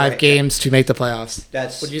 95 right. games to make the playoffs.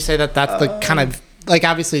 That's- Would you say that's the kind of like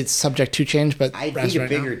obviously it's subject to change, but I as need a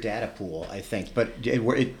right now- bigger data pool, I think. But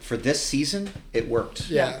for this season, it worked.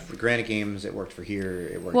 Yeah. For Granite Games, it worked for here.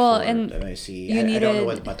 It worked Well, for and MIC. you I don't know needed-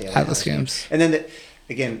 what about the Atlas Games. And then,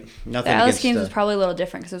 again, nothing The Atlas against Games the, is probably a little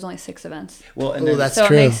different because there's only 6 events. well, and Ooh, then that's so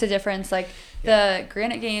true. it makes a difference. Like the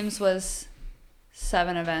Granite Games was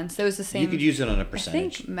 7 events. It was the same. you could use it on a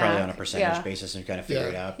percentage, think probably Mac- on a percentage yeah. basis, and kind of figure Yeah.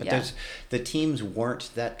 it out. But Yeah. the teams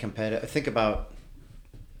weren't that competitive. Think about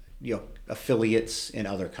affiliates in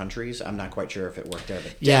other countries. I'm not quite sure if it worked there,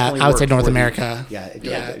 but Yeah, definitely I would say worked North for the- America. Yeah,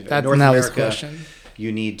 that North was the America. question.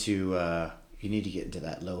 You need to get into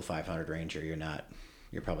that low 500 range, or you're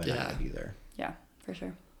probably not Yeah. going to be there. Yeah, for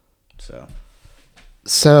sure.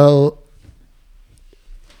 So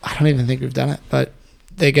I don't even think we've done it, but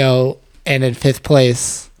they go and in 5th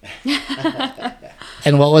place.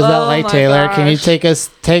 And what was that Oh like, my Taylor? Can you gosh.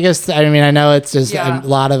 take us? I mean, I know it's just Yeah. a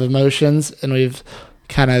lot of emotions, and we've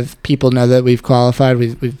kind of people know that we've qualified.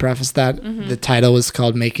 We've prefaced that the title was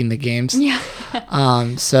called "Making the Games." Mm-hmm.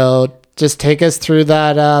 Yeah. So just take us through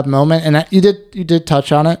that moment, and you did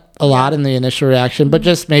touch on it a lot in the initial reaction, but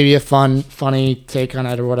just maybe a funny take on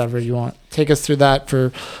it or whatever you want. Take us through that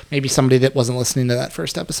for maybe somebody that wasn't listening to that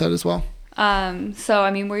first episode as well. So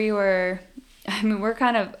we're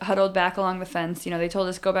kind of huddled back along the fence. They told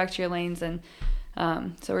us go back to your lanes, and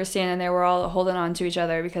so we're standing there. We're all holding on to each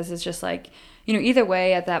other because it's just like, either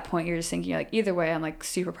way. At that point, you're just thinking like, either way, I'm like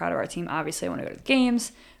super proud of our team. Obviously, I want to go to the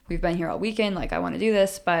games. We've been here all weekend. Like I want to do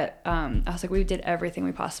this, but I was like, we did everything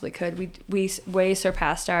we possibly could. We way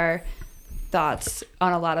surpassed our thoughts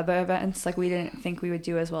on a lot of the events. Like we didn't think we would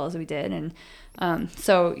do as well as we did, and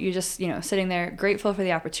so you're just sitting there grateful for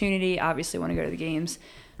the opportunity. Obviously, want to go to the games.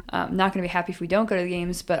 Not going to be happy if we don't go to the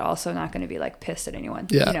games, but also not going to be like pissed at anyone.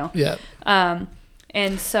 Yeah.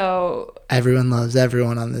 And so Everyone loves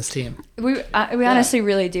everyone on this team. we honestly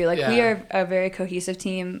really do. Like we Yeah. are a very cohesive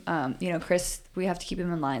team. Chris, we have to keep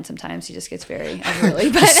him in line sometimes. He just gets very unruly,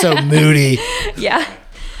 but Just so moody. yeah.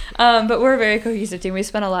 But we're a very cohesive team. We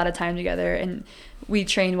spend a lot of time together, and we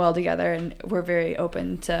train well together, and we're very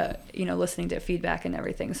open to listening to feedback and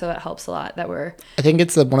everything. So that helps a lot. That we're I think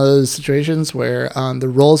it's one of those situations where the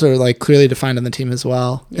roles are like clearly defined on the team as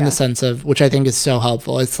well, in Yeah. the sense of which I think is so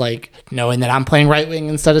helpful. It's like knowing that I'm playing right wing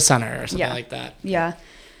instead of center or something Yeah. like that. yeah.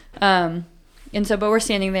 And so, but we're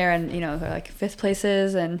standing there, and they're like 5th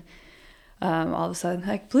places, and all of a sudden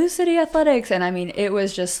like Blue City Athletics, and I mean it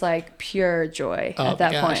was just like pure joy Oh at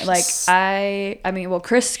that my point. gosh. Like well,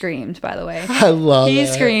 Chris screamed, by the way. I love He it.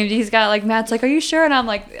 screamed. He's got like Matt's like, "Are you sure?" And I'm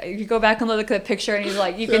like, you go back and look at the picture, and he's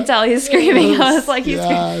like, you can tell he's screaming. I was like, he's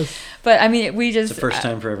screaming. Yes. But I mean, we just It's the first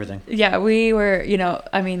time for everything. yeah, we were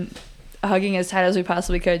hugging as tight as we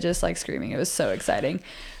possibly could, just like screaming. It was so exciting.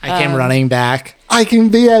 I came running back. I can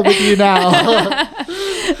be with you now.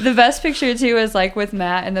 The best picture too is like with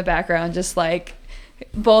Matt in the background, just like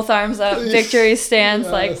both arms up, victory stance,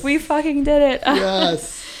 Yes. like we fucking did it.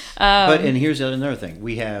 Yes. But and here's another thing: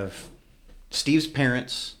 we have Steve's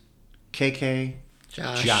parents, KK,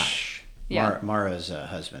 Josh, Yeah. Mara's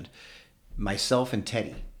husband, myself, and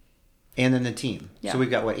Teddy, and then the team. Yeah. So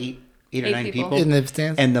we've got what eight or Eight nine people. people In the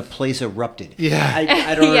stands? and the place erupted. Yeah. I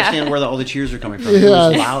don't Yeah. understand where all the cheers are coming from. It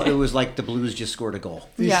was Yes. loud. It was like the Blues just scored a goal.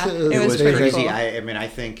 Yeah, It it It was was pretty crazy. cool. I mean, I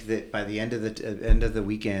think that by the end of the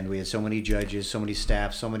weekend, we had so many judges, so many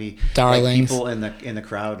staff, so many Darlings. people in the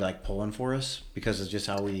crowd like pulling for us because of just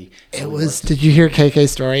how we. It was. Did you hear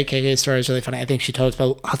KK's story? KK's story is really funny. I think she told it,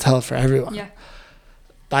 but I'll tell it for everyone. Yeah.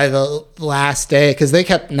 By the last day, because they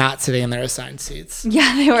kept not sitting in their assigned seats.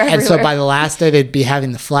 Yeah, they were everywhere. And so by the last day, they'd be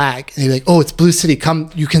having the flag. And they'd be like, "Oh, it's Blue City.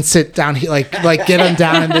 Come, you can sit down here. Like get them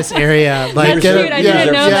down in this area. Like, That's get cute. them. I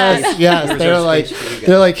didn't know yes, that. yes. Here's They were our like, space for you guys.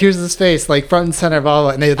 they're like, here's the space, like front and center, blah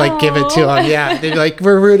blah. And they'd like give it to Aw. them. Yeah, they'd be like,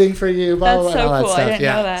 we're rooting for you, blah blah. That's blah, so all that cool. I stuff. didn't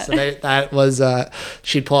yeah. know that. So that was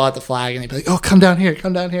she'd pull out the flag and they'd be like, "Oh, come down here,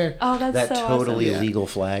 come down here." Oh, that's that so totally awesome. illegal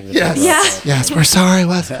flag. That Yes, they brought Yeah. out. yes. We're sorry,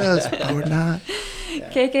 West Coast, but we're not.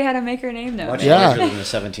 KK had to make her name known. Much Yeah. larger than the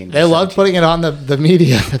 17. They loved putting it on the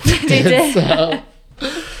media. That they did. So.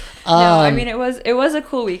 No, I Um, mean it was a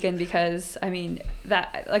cool weekend because I mean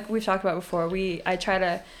that like we've talked about before. I try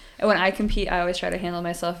to when I compete, I always try to handle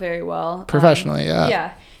myself very well Professionally, yeah.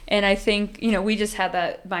 Yeah, and I think we just had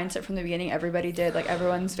that mindset from the beginning. Everybody did. Like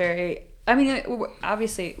everyone's very. I mean,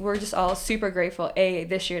 obviously, we're just all super grateful,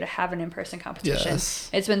 this year to have an in-person competition. Yes.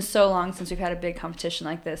 It's been so long since we've had a big competition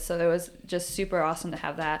like this, so it was just super awesome to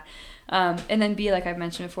have that. And then B, like I've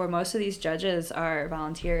mentioned before, most of these judges are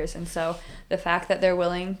volunteers, and so the fact that they're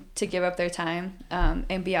willing to give up their time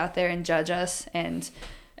and be out there and judge us, and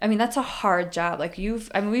I mean that's a hard job. Like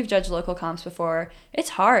we've judged local comps before. It's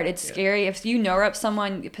hard. It's scary if you know up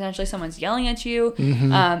someone. Potentially someone's yelling at you,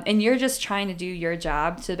 and you're just trying to do your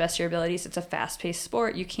job to the best of your abilities. It's a fast-paced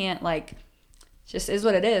sport. You can't just is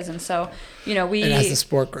what it is. And so, we And as the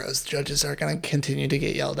sport grows, judges are going to continue to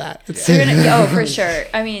get yelled at. for sure.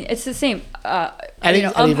 I mean, it's the same. Any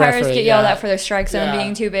Umpires referee, get yelled yeah. at for their strike zone Yeah.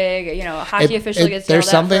 being too big. A hockey official gets there's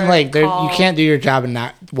yelled at. something for like there, you call. can't do your job and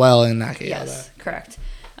not get yelled Yes, at. correct.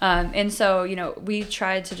 And so, we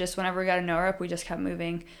tried to just, whenever we got a NORUP, we just kept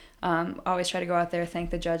moving. Always try to go out there, thank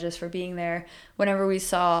the judges for being there. Whenever we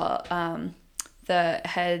saw the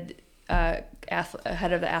head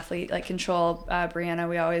of the athlete, control Brianna,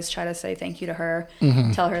 we always try to say thank you to her,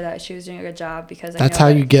 tell her that she was doing a good job because That's how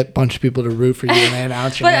you get a bunch of people to root for you when they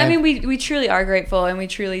announce your But name. I mean, we truly are grateful and we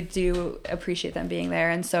truly do appreciate them being there.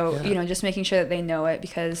 And so, just making sure that they know it,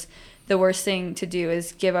 because the worst thing to do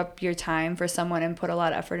is give up your time for someone and put a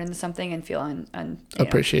lot of effort into something and feel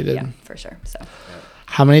Appreciated. Yeah, for sure. So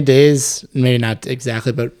How many days? Maybe not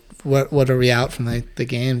exactly, but what are we out from the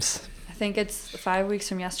games? I think it's 5 weeks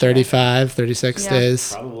from yesterday. 35, 36 Yeah.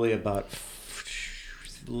 days. Probably about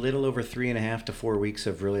little over 3.5 to 4 weeks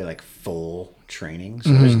of really full training.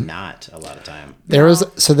 So there's not a lot of time. There was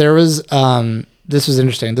this was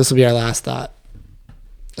interesting. This will be our last thought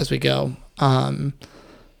as we go.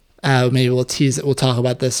 Maybe we'll tease it. We'll talk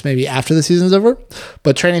about this maybe after the season's over.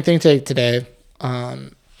 But training think tank today,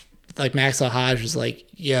 Maxwell Hodge was like,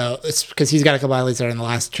 yo, it's because he's got a couple athletes that are in the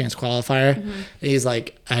last chance qualifier. And he's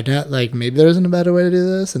like, I know, maybe there isn't a better way to do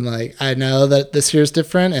this. And I know that this year's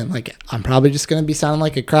different. And I'm probably just going to be sounding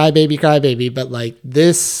like a crybaby. But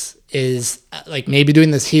this is maybe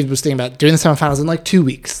doing this. He was thinking about doing the semifinals in 2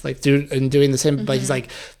 weeks, doing the same. But he's like,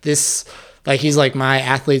 this, he's like my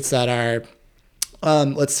athletes that are,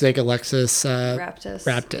 let's take Alexis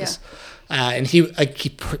Raptis. Yeah. And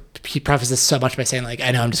he prefaces so much by saying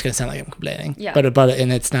I know I'm just gonna sound like I'm complaining, Yeah. but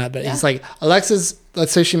and it's not. But he's like, Alexis,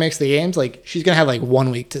 let's say she makes the games, she's gonna have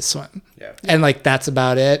 1 week to swim, and that's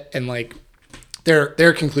about it. And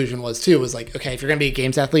their conclusion was okay, if you're gonna be a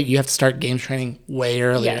games athlete, you have to start games training way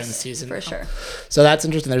earlier in the season for sure. So that's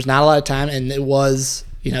interesting. There's not a lot of time, and it was.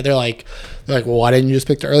 They're like, well, why didn't you just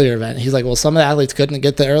pick the earlier event? And he's like, well, some of the athletes couldn't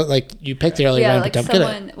get the early, you picked the early event, but don't get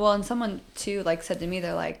it. Well, and someone too said to me,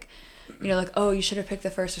 they're like, oh, you should have picked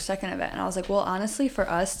the first or second event. And I was like, well, honestly, for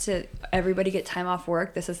us to everybody get time off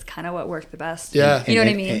work, this is kind of what worked the best. Yeah. You know what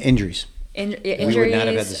I mean? Injuries. Injuries. We would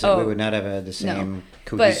not have had the same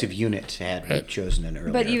cohesive unit had we chosen an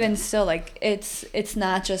earlier. But even still, it's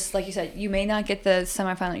not just like you said. You may not get the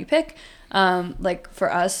semifinal you pick.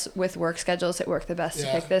 For us with work schedules, it worked the best to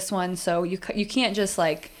pick this one. So you can't just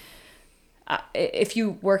if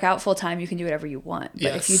you work out full time, you can do whatever you want.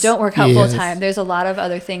 But if you Yes. don't work out Yes. full time, there's a lot of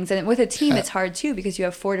other things. And with a team, it's hard too because you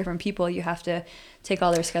have 4 different people. You have to take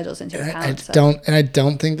all their schedules into account. I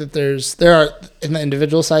don't think that there are in the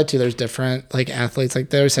individual side too. There's different like athletes like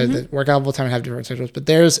they said that work out full time and have different schedules. But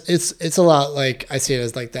it's a lot like I see it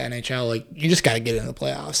as like the NHL. Like you just got to get in the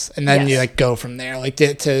playoffs and then Yes. you like go from there. Like to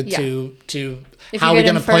If how you we get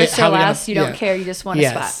gonna in play? first or How we gonna? last, you don't yeah. care. You just want a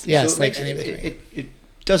Yes, spot. yes. So Like it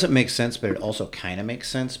doesn't make sense, but it also kind of makes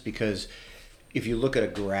sense because if you look at a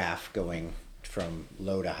graph going from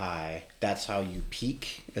low to high, that's how you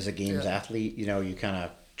peak as a games athlete. You know, you kind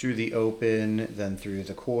of through the open, then through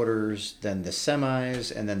the quarters, then the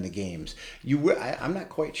semis, and then the games. I'm not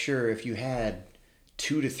quite sure if you had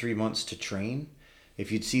 2 to 3 months to train,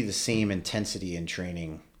 if you'd see the same intensity in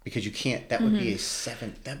training. Because you can't. That would be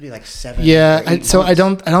that'd be like 7. Yeah, or 8 so I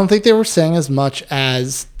months. don't think they were saying as much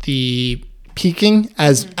as the peaking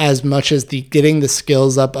as much as the getting the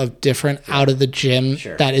skills up of different out of the gym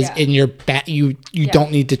Sure. that is Yeah. in your back. You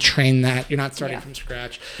don't need to train that. You're not starting Yeah. from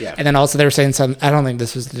scratch. Yeah. And then also they were saying something. I don't think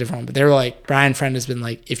this was the different one, but they were like Brian Friend has been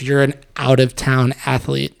like, if you're an out of town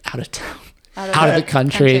athlete, out of the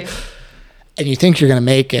country, and you think you're going to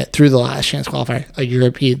make it through the last chance qualifier, a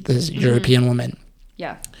European woman.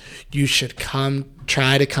 Yeah. You should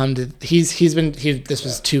try to come to this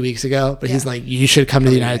was 2 weeks ago, but he's like, you should come to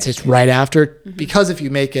the United States right after because if you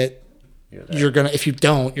make it, if you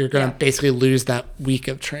don't, you're gonna basically lose that week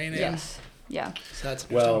of training. Yes. Yeah. So that's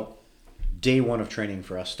Well, day 1 of training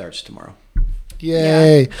for us starts tomorrow.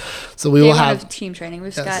 yay. So we Day will one have of team training.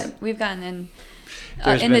 We've gotten in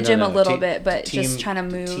There's in the been gym a no, little te- bit, but team- just trying to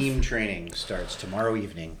move. Team training starts tomorrow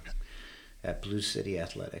evening at Blue City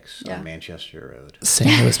Athletics Yeah. on Manchester Road. St.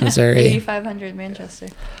 Louis, Missouri. 8500 Manchester.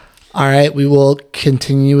 All right, we will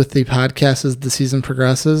continue with the podcast as the season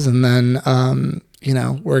progresses, and then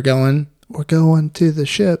we're going to the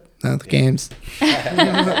ship, not the games.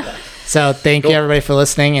 So thank you everybody for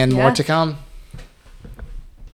listening, and more Yeah. to come.